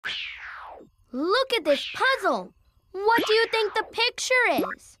Look at this puzzle. What do you think the picture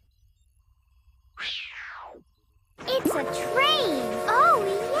is? It's a train. Oh,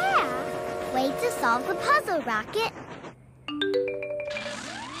 yeah. Way to solve the puzzle, Rocket.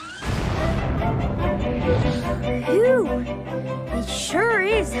 Phew! It sure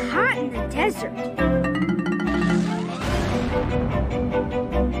is hot in the desert.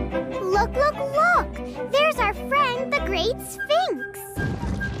 Look, look, look! There's our friend, the Great Sphinx.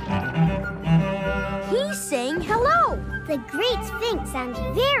 He's saying hello. The Great Sphinx sounds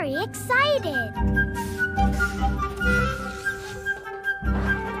very excited.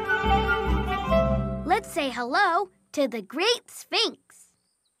 Let's say hello to the Great Sphinx.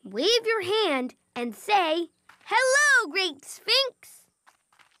 Wave your hand and say, "Hello, Great Sphinx."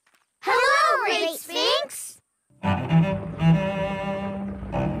 Hello, Great Sphinx.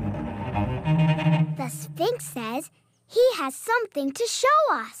 The Sphinx says he has something to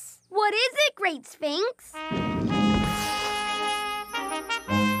show us. What is it, Great Sphinx?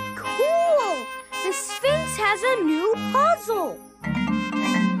 Cool! The Sphinx has a new puzzle.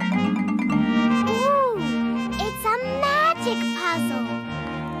 Ooh, it's a magic puzzle.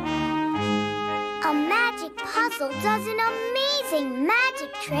 A magic puzzle does an amazing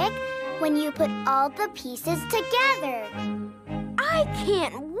magic trick when you put all the pieces together. I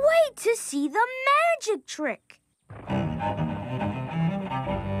can't wait to see the magic trick.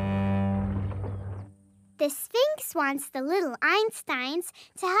 The Sphinx wants the little Einsteins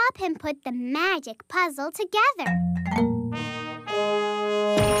to help him put the magic puzzle together.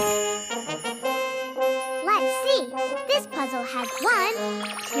 Let's see. This puzzle has 1,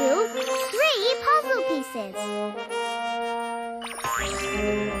 2, 3 puzzle pieces.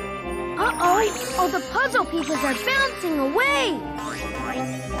 Uh-oh! All the puzzle pieces are bouncing away!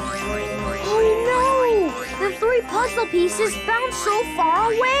 Oh no! The 3 puzzle pieces bounced so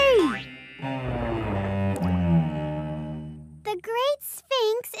far away! The Great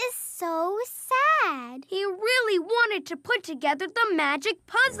Sphinx is so sad. He really wanted to put together the magic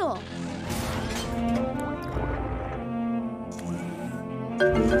puzzle.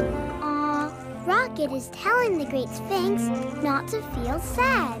 Rocket is telling the Great Sphinx not to feel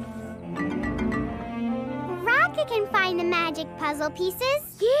sad. Rocket can find the magic puzzle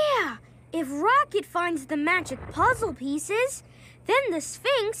pieces. Yeah! If Rocket finds the magic puzzle pieces, then the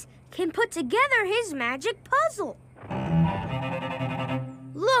Sphinx can put together his magic puzzle.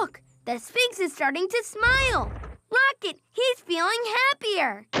 Look, the Sphinx is starting to smile. Rocket, he's feeling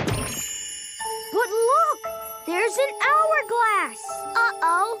happier. But look! There's an hourglass!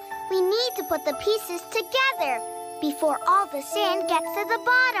 Uh-oh, we need to put the pieces together before all the sand gets to the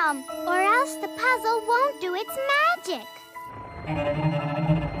bottom, or else the puzzle won't do its magic.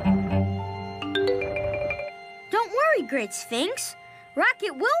 Don't worry, Great Sphinx.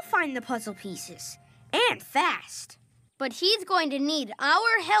 Rocket will find the puzzle pieces, and fast. But he's going to need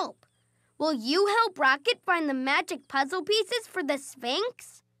our help. Will you help Rocket find the magic puzzle pieces for the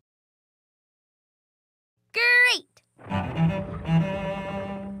Sphinx? Great!